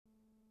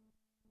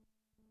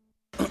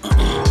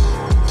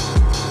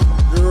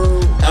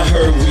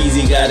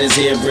got his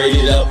hair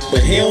braided up,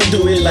 but he don't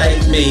do it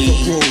like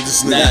me.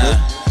 Nah,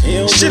 he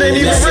don't Shit do ain't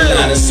it. even That's real. a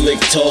lot of slick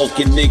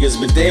talking niggas,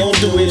 but they don't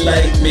do it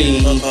like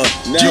me.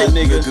 Nah,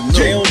 nigga,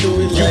 they don't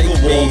do it like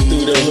me. Walk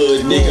through the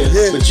hood,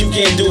 nigga, but you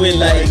can't do it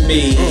like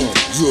me.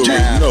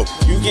 Nah,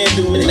 you can't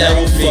do it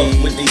like me.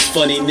 Fuck with these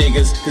funny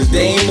niggas, cause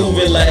they ain't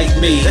moving like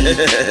me.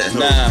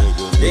 Nah,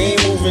 they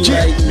ain't moving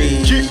like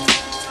me.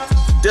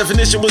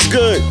 Definition was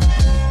good.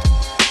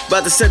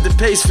 About to set the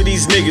pace for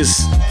these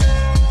niggas.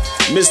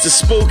 Mr.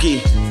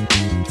 Spooky.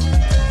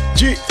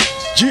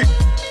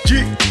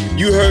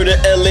 You heard of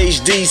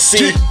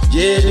LHDC?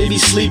 Yeah, they be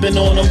sleeping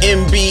on them.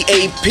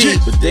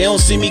 MBAP, but they don't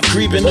see me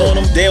creeping on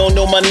them. They don't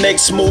know my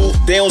next move.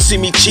 They don't see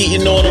me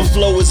cheating on them.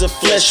 Flow is a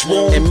flesh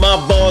wound, and my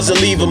bars will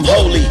leave them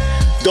holy.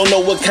 Don't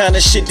know what kind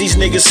of shit these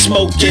niggas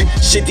smoking.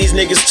 Shit these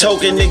niggas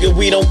token, nigga,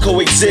 we don't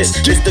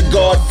coexist. It's the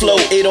God flow,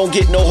 it don't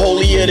get no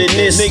holier than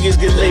this. Niggas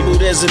get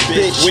labeled as a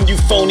bitch when you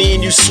phony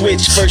and you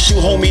switch. First you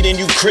homie, then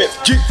you crip.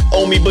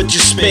 Owe me but you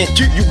spent.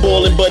 You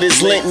ballin' but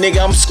it's lint,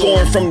 nigga, I'm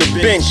scoring from the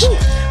bench.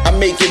 I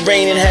make it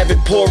rain and have it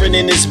pouring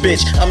in this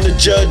bitch. I'm the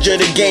judge of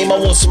the game, I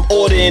want some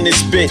order in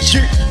this bitch.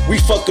 We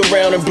fuck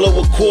around and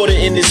blow a quarter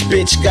in this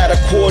bitch. Got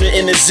a quarter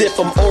in the zip,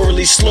 I'm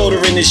orally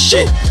slaughtering this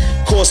shit.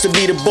 Cost to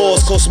be the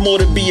boss, cost more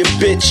to be a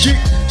bitch.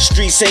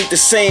 Streets ain't the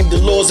same, the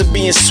laws are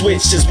being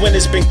switched. Since when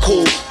it's been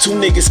cool, two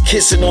niggas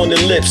kissing on the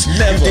lips.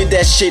 Never. You did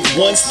that shit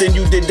once, then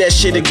you did that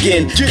shit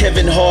again.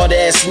 Kevin Hard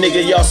ass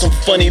nigga, y'all some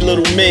funny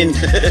little men.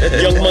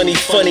 Young Money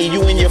funny,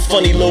 you and your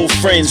funny little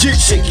friends.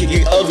 Shit can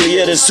get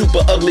uglier than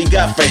super ugly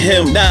got for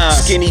him. Nah,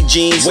 skinny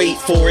jeans, wait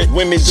for it.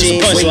 Women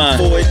jeans, wait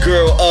for it.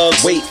 Girl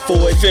Uggs, wait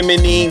for it.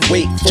 Feminine,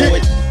 wait for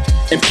it.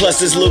 And plus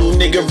this little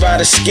nigga ride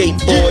a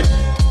skateboard.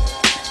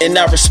 And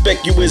I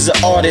respect you as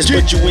an artist,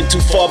 but you went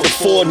too far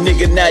before,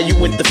 nigga, now you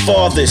went the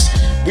farthest.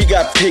 We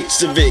got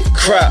pics of it,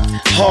 crop,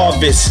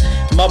 harvest.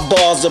 My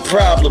bars are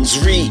problems,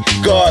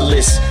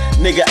 regardless.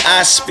 Nigga,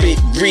 I spit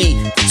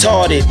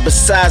retarded.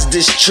 Besides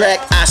this track,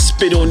 I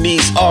spit on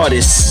these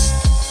artists.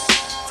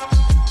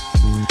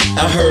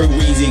 I heard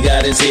WEEZY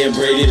got his hair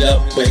braided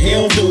up, but he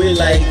don't do it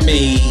like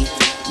me.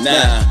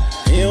 Nah,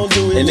 he don't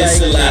do it like me. And it's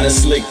a lot of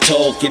slick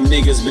talking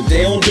niggas, but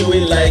they don't do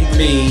it like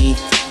me.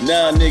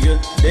 Nah, nigga,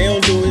 they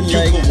don't do it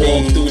like me. You can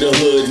walk through the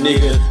hood,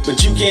 nigga,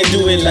 but you can't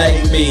do it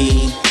like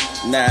me.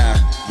 Nah,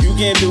 you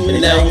can't do it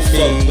and like I don't me.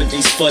 fuck with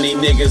these funny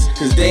niggas,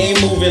 cause they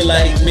ain't moving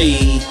like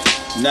me.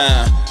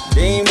 Nah,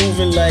 they ain't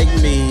moving like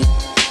me.